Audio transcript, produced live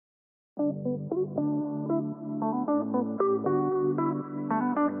Hi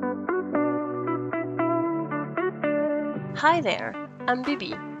there, I'm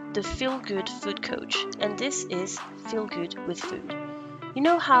Bibi, the Feel Good Food Coach, and this is Feel Good with Food. You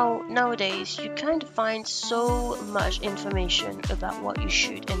know how nowadays you kind of find so much information about what you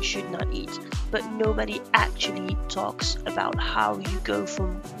should and should not eat, but nobody actually talks about how you go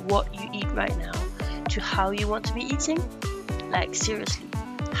from what you eat right now to how you want to be eating? Like, seriously,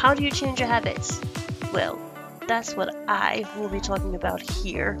 how do you change your habits? Well, that's what I will be talking about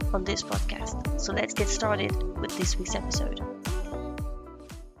here on this podcast. So let's get started with this week's episode.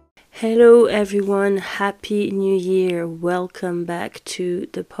 Hello everyone, happy new year. Welcome back to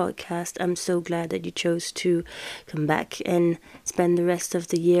the podcast. I'm so glad that you chose to come back and spend the rest of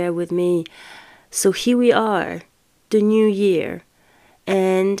the year with me. So here we are, the new year.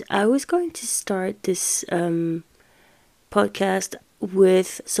 And I was going to start this podcast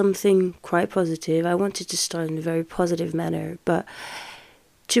with something quite positive. I wanted to start in a very positive manner, but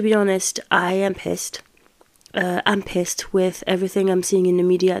to be honest, I am pissed. I'm pissed with everything I'm seeing in the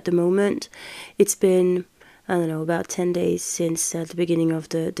media at the moment. It's been, I don't know, about 10 days since the beginning of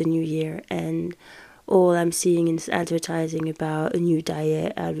the new year, and all I'm seeing is advertising about a new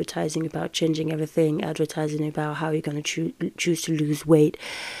diet, advertising about changing everything, advertising about how you're going to choose to lose weight.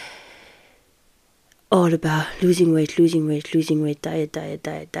 All about losing weight,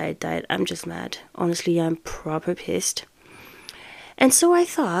 diet. I'm just mad. Honestly, I'm proper pissed. And so I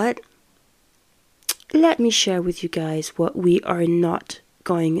thought, let me share with you guys what we are not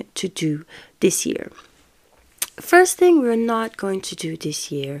going to do this year. First thing we're not going to do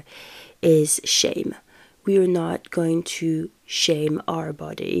this year is shame. We are not going to shame our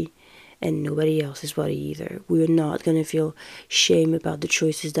body and nobody else's body either. We're not going to feel shame about the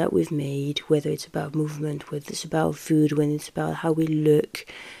choices that we've made, whether it's about movement, whether it's about food, when it's about how we look.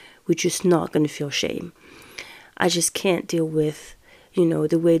 We're just not going to feel shame. I just can't deal with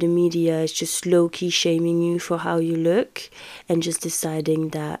the way the media is just low-key shaming you for how you look and just deciding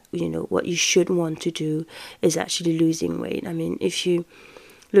that, what you should want to do is actually losing weight. I mean, if you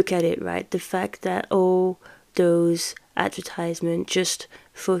look at it, right, the fact that all those advertisements just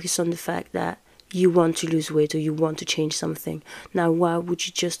focus on the fact that you want to lose weight or you want to change something. Now, why would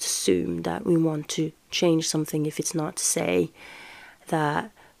you just assume that we want to change something if it's not to say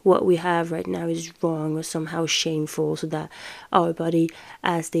that what we have right now is wrong or somehow shameful, so that our body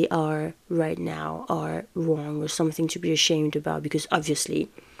as they are right now are wrong or something to be ashamed about? Because obviously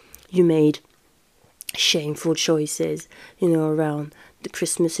you made shameful choices, around the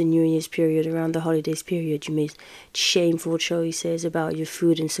Christmas and New Year's period, around the holidays period. You made shameful choices about your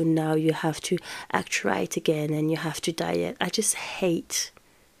food, and so now you have to act right again and you have to diet. I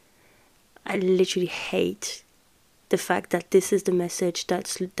literally hate the fact that this is the message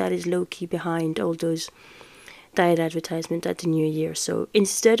that is low-key behind all those diet advertisements at the new year. So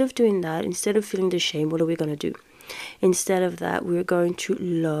instead of doing that, instead of feeling the shame, what are we going to do? Instead of that, we're going to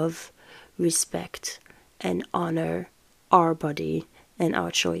love, respect, and honor our body and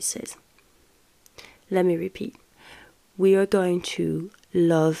our choices. Let me repeat. We are going to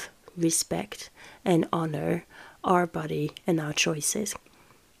love, respect, and honor our body and our choices.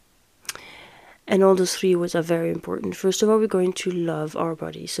 And all those three words are very important. First of all, we're going to love our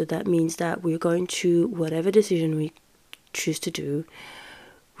body. So that means that we're going to, whatever decision we choose to do,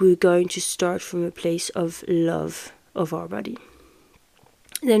 we're going to start from a place of love of our body.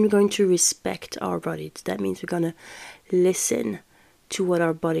 Then we're going to respect our body. That means we're going to listen to what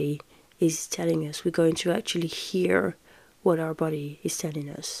our body is telling us. We're going to actually hear what our body is telling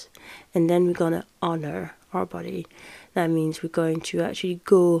us. And then we're going to honor our body. That means we're going to actually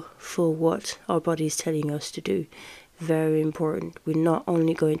go for what our body is telling us to do. Very important. We're not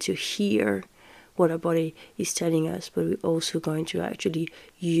only going to hear what our body is telling us, but we're also going to actually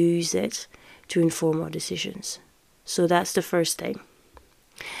use it to inform our decisions. So that's the first thing.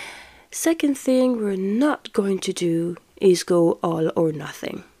 Second thing we're not going to do is go all or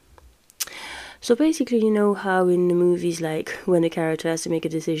nothing. So basically, you know how in the movies, like when the character has to make a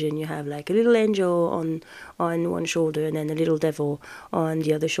decision, you have like a little angel on one shoulder and then a little devil on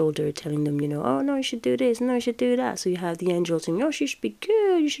the other shoulder telling them, oh no, you should do this, no, you should do that. So you have the angel saying, oh, you should be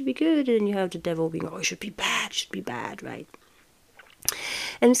good, you should be good. And you have the devil being, oh, you should be bad, right?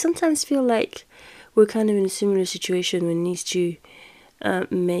 And sometimes feel like we're kind of in a similar situation when it needs to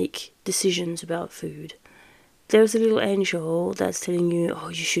make decisions about food. There's a little angel that's telling you, oh,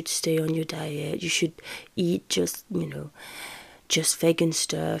 you should stay on your diet. You should eat just vegan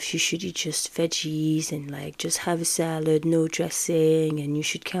stuff. You should eat just veggies and just have a salad, no dressing, and you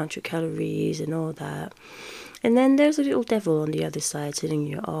should count your calories and all that. And then there's a little devil on the other side telling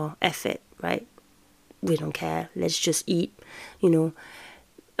you, oh, F it, right? We don't care. Let's just eat,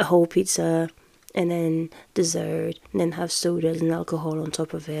 a whole pizza and then dessert and then have sodas and alcohol on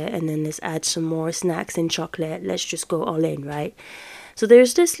top of it. And then let's add some more snacks and chocolate. Let's just go all in, right? So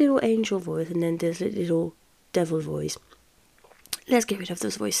there's this little angel voice and then there's a little devil voice. Let's get rid of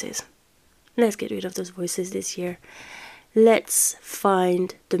those voices. Let's get rid of those voices this year. Let's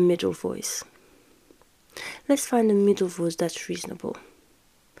find the middle voice. Let's find the middle voice that's reasonable.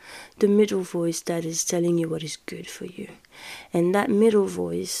 The middle voice that is telling you what is good for you. And that middle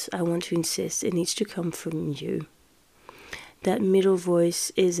voice, I want to insist, it needs to come from you. That middle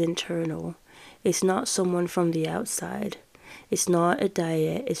voice is internal. It's not someone from the outside. It's not a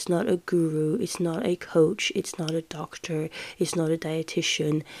diet. It's not a guru. It's not a coach. It's not a doctor. It's not a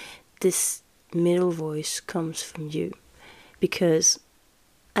dietitian. This middle voice comes from you. Because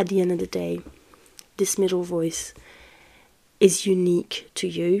at the end of the day, this middle voice is unique to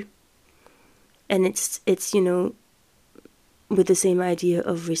you. And it's with the same idea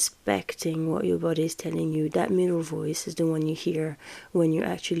of respecting what your body is telling you. That middle voice is the one you hear when you're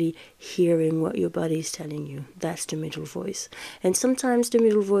actually hearing what your body is telling you. That's the middle voice. And sometimes the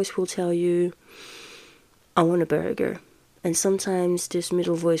middle voice will tell you, I want a burger. And sometimes this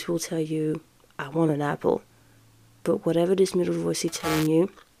middle voice will tell you, I want an apple. But whatever this middle voice is telling you,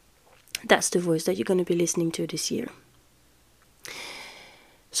 that's the voice that you're going to be listening to this year.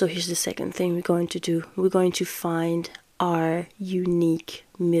 So here's the second thing we're going to do. We're going to find our unique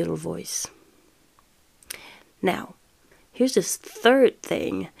middle voice. Now, here's this third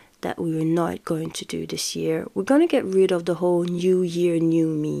thing that we are not going to do this year. We're going to get rid of the whole new year, new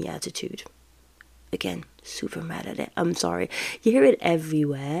me attitude. Again, super mad at it. I'm sorry. You hear it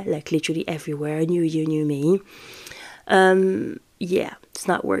everywhere, like literally everywhere. New year, new me. Yeah, it's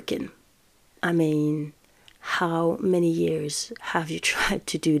not working. I mean, how many years have you tried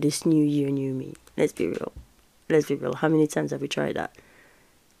to do this new year, new me? Let's be real. Let's be real. How many times have we tried that?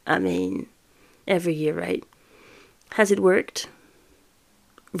 I mean, every year, right? Has it worked?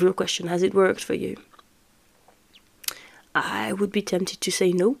 Real question. Has it worked for you? I would be tempted to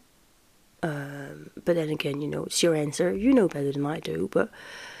say no. But then again, it's your answer. You know better than I do. But,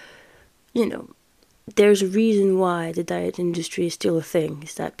 there's a reason why the diet industry is still a thing.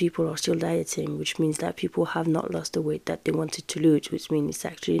 It's that people are still dieting, which means that people have not lost the weight that they wanted to lose, which means it's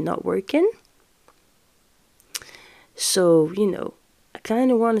actually not working. So, I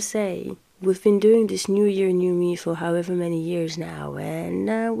kind of want to say, we've been doing this new year, new me for however many years now,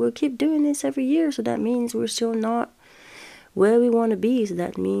 and we'll keep doing this every year, so that means we're still not where we want to be, so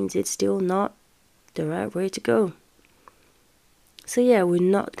that means it's still not the right way to go. So yeah, we're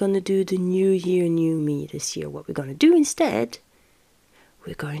not going to do the new year, new me this year. What we're going to do instead,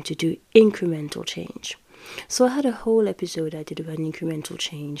 we're going to do incremental change. So I had a whole episode I did about incremental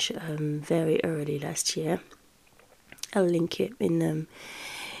change very early last year. I'll link it in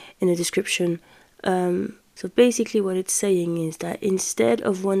the description. So basically what it's saying is that instead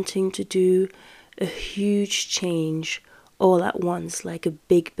of wanting to do a huge change all at once, like a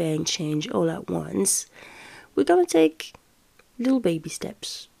big bang change all at once, we're going to take little baby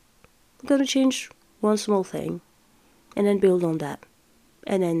steps. We're going to change one small thing and then build on that,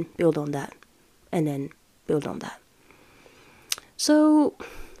 and then build on that, and then build on that. So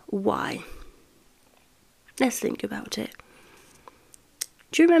why? Let's think about it.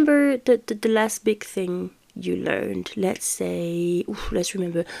 Do you remember the last big thing you learned? Let's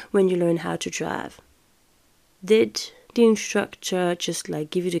remember when you learned how to drive. Did the instructor just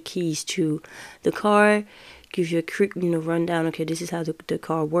give you the keys to the car, give you a quick rundown? Okay, this is how the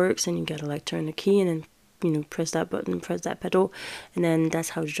car works, and you gotta turn the key and then press that button, press that pedal, and then that's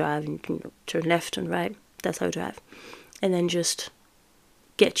how to drive, and turn left and right. That's how to drive, and then just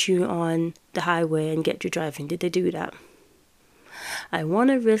get you on the highway and get you driving. Did they do that? I want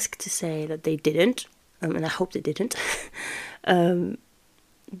to risk to say that they didn't, and I hope they didn't.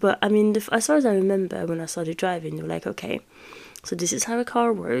 But I mean, as far as I remember, when I started driving, they were like, okay, so this is how a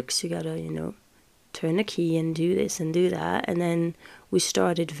car works. You gotta, turn the key and do this and do that. And then we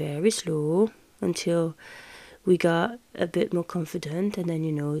started very slow until we got a bit more confident, and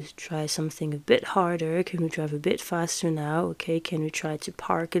then, try something a bit harder. Can we drive a bit faster now? Okay, can we try to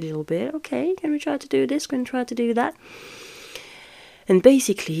park a little bit? Okay, can we try to do this? Can we try to do that? And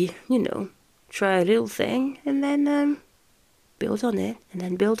basically, try a little thing and then build on it, and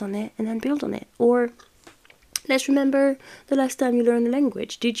then build on it, and then build on it. Or let's remember the last time you learned a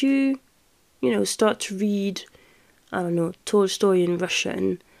language. Did you, start to read, I don't know, Tolstoy in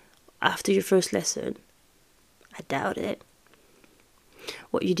Russian after your first lesson? I doubt it.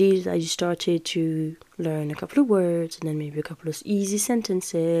 What you did is that you started to learn a couple of words, and then maybe a couple of easy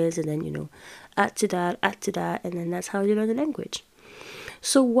sentences, and then, add to that, and then that's how you learn the language.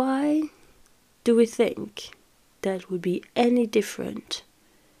 So why do we think that would be any different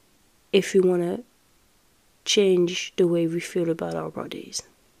if we want to change the way we feel about our bodies?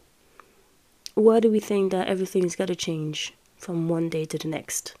 Why do we think that everything's got to change from one day to the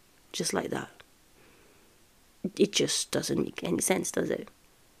next, just like that? It just doesn't make any sense, does it?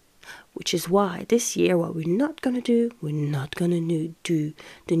 Which is why this year, what we're not going to do, we're not going to do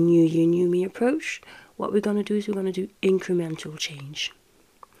the new year, new me approach. What we're going to do is we're going to do incremental change.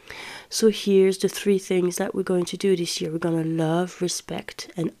 So here's the 3 things that we're going to do this year. We're going to love, respect,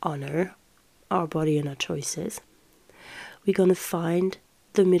 and honor our body and our choices. We're going to find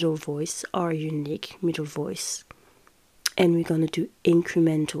the middle voice, our unique middle voice. And we're going to do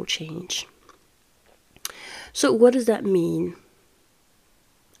incremental change. So what does that mean?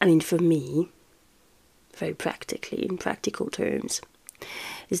 I mean, for me, very practically, in practical terms,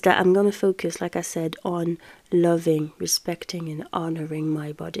 is that I'm going to focus, like I said, on loving, respecting, and honoring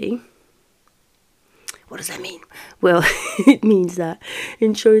my body. What does that mean? Well, it means that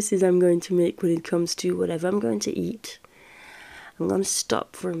in choices I'm going to make when it comes to whatever I'm going to eat, I'm going to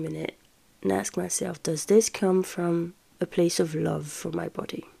stop for a minute and ask myself, does this come from a place of love for my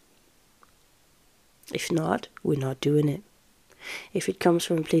body? If not, we're not doing it. If it comes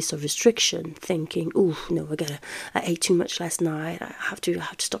from a place of restriction, thinking, "Oh no, I ate too much last night. I have to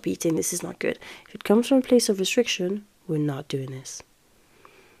stop eating. This is not good." If it comes from a place of restriction, we're not doing this.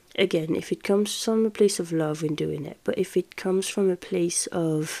 Again, if it comes from a place of love, we're doing it. But if it comes from a place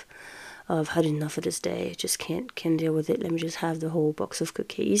of I've had enough of this day, I just can't deal with it. Let me just have the whole box of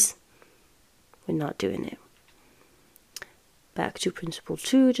cookies. We're not doing it. Back to principle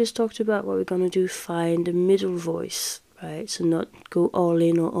 2, just talked about what we're going to do, find the middle voice, right? So not go all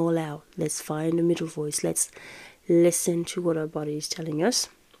in or all out. Let's find the middle voice. Let's listen to what our body is telling us.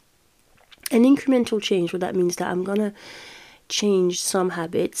 And incremental change, well, that means that I'm going to change some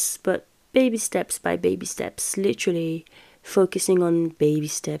habits, but baby steps by baby steps, literally focusing on baby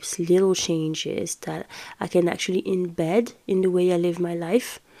steps, little changes that I can actually embed in the way I live my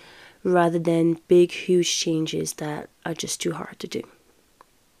life, rather than big, huge changes that are just too hard to do.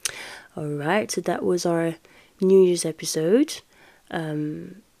 Alright, so that was our New Year's episode.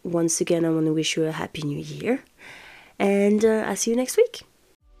 Once again, I want to wish you a happy new year. And I'll see you next week.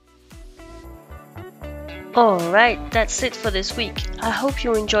 Alright, that's it for this week. I hope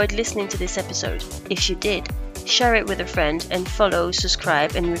you enjoyed listening to this episode. If you did, share it with a friend and follow,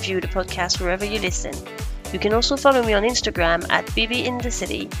 subscribe, and review the podcast wherever you listen. You can also follow me on Instagram at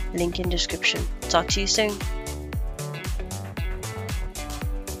BBInTheCity, link in description. Talk to you soon.